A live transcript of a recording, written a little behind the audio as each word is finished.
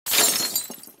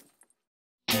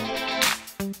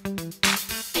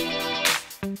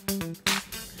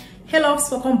Hey loves,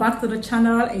 welcome back to the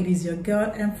channel. It is your girl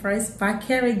Empress back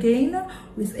here again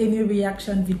with a new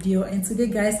reaction video, and today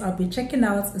guys I'll be checking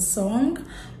out a song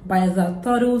by the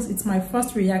Turtles. It's my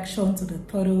first reaction to the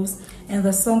Turtles, and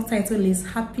the song title is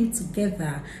Happy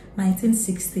Together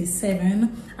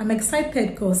 1967. I'm excited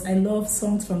because I love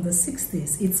songs from the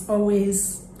 60s. It's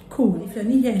always cool. If you're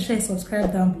new here, ensure you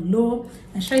subscribe down below,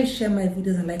 ensure you share my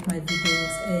videos and like my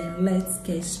videos, and let's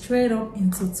get straight up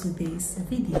into today's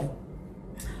video.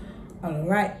 All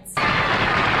right.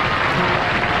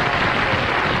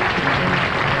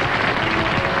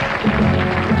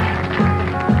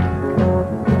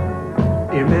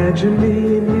 Imagine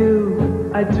me and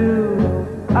you, I do.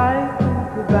 I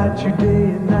think about you day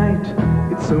and night.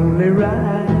 It's only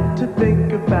right to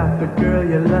think about the girl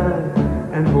you love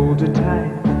and hold her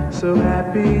tight. So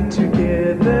happy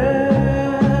together.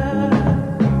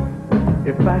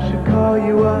 If I should call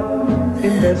you up,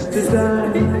 invest a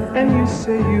dime, and you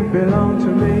say you belong to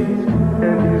me,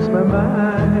 and use my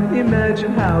mind,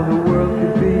 imagine how the world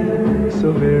could be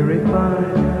so very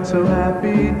fine, so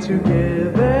happy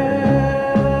together.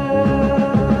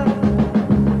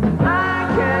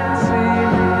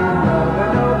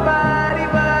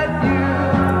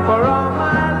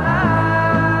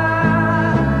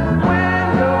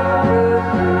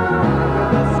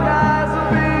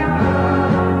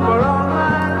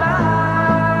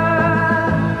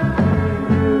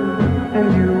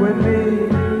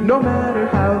 No matter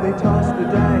how they toss the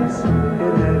dice,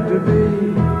 it had to be.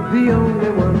 The only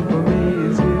one for me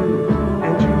is you,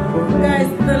 and you for me. Guys,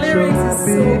 the lyrics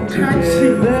is so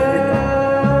catchy.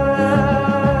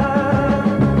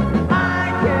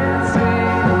 I can't see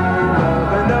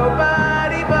loving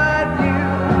nobody but you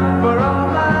for all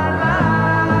my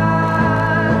life.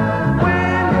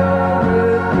 When you're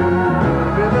with me,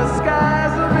 baby, the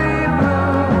skies will be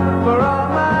blue for all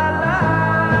my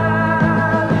life.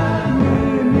 Me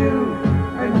and you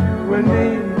and me,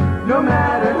 no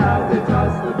matter how they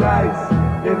toss the dice,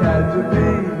 it had to be.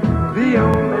 The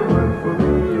only one for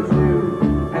me is you,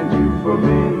 and you for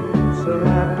me, so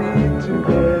happy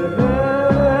together.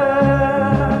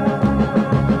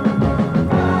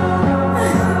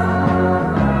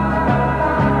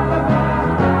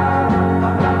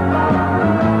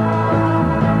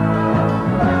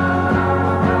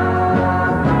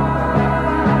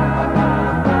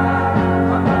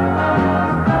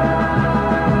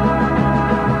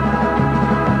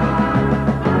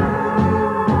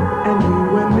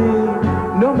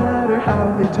 No matter how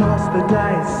they toss the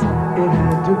dice, it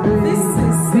had to be. This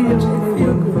is such a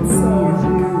feel-good song.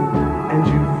 And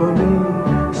you for me,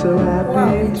 so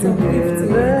happy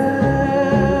together.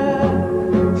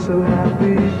 So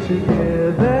happy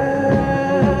together.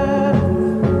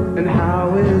 And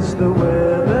how is the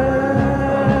weather?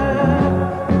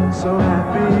 So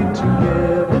happy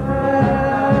together.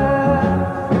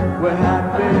 We're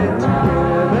happy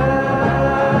together.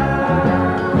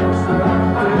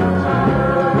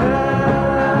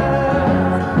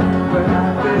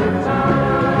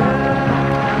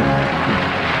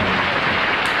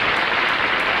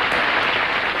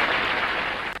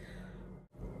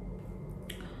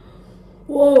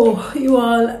 Whoa, you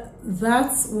all,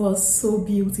 that was so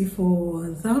beautiful.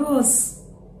 That was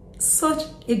such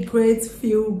a great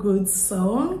feel-good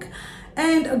song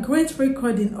and a great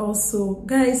recording also.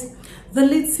 Guys, the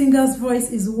lead singer's voice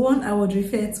is one I would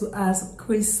refer to as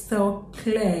crystal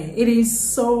clear. It is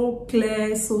so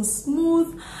clear, so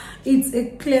smooth. It's a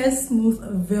clear, smooth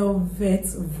velvet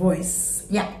voice.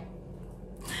 Yeah.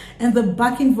 And the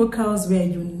backing vocals were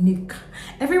unique.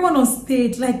 Everyone on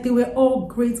stage, like, they were all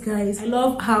great, guys. I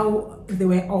love how they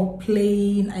were all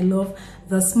playing. I love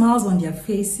the smiles on their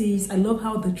faces. I love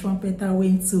how the trumpeter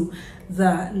went to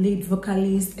the lead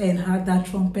vocalist and had that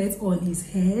trumpet on his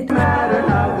head. No matter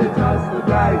how they toss the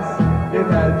dice, it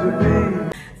had to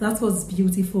be. That was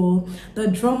beautiful. The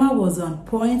drummer was on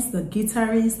point. The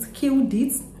guitarist killed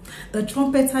it. The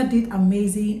trumpeter did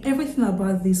amazing. Everything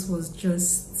about this was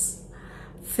just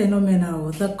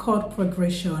phenomenal. The chord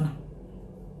progression,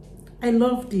 I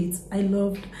loved it. I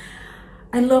loved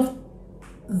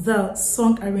the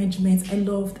song arrangement. I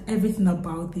loved everything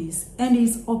about this, and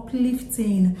it's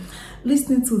uplifting.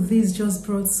 Listening to this just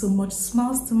brought so much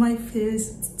smiles to my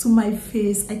face.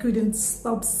 I couldn't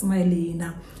stop smiling.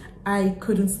 I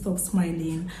couldn't stop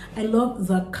smiling. I love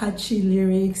the catchy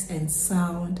lyrics and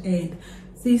sound, and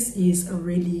this is a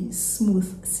really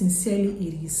smooth. Sincerely,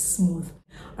 it is smooth.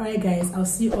 All right guys, I'll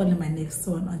see you all in my next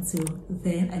one. Until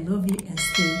then, I love you and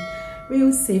stay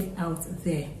real safe out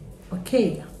there.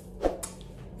 Okay.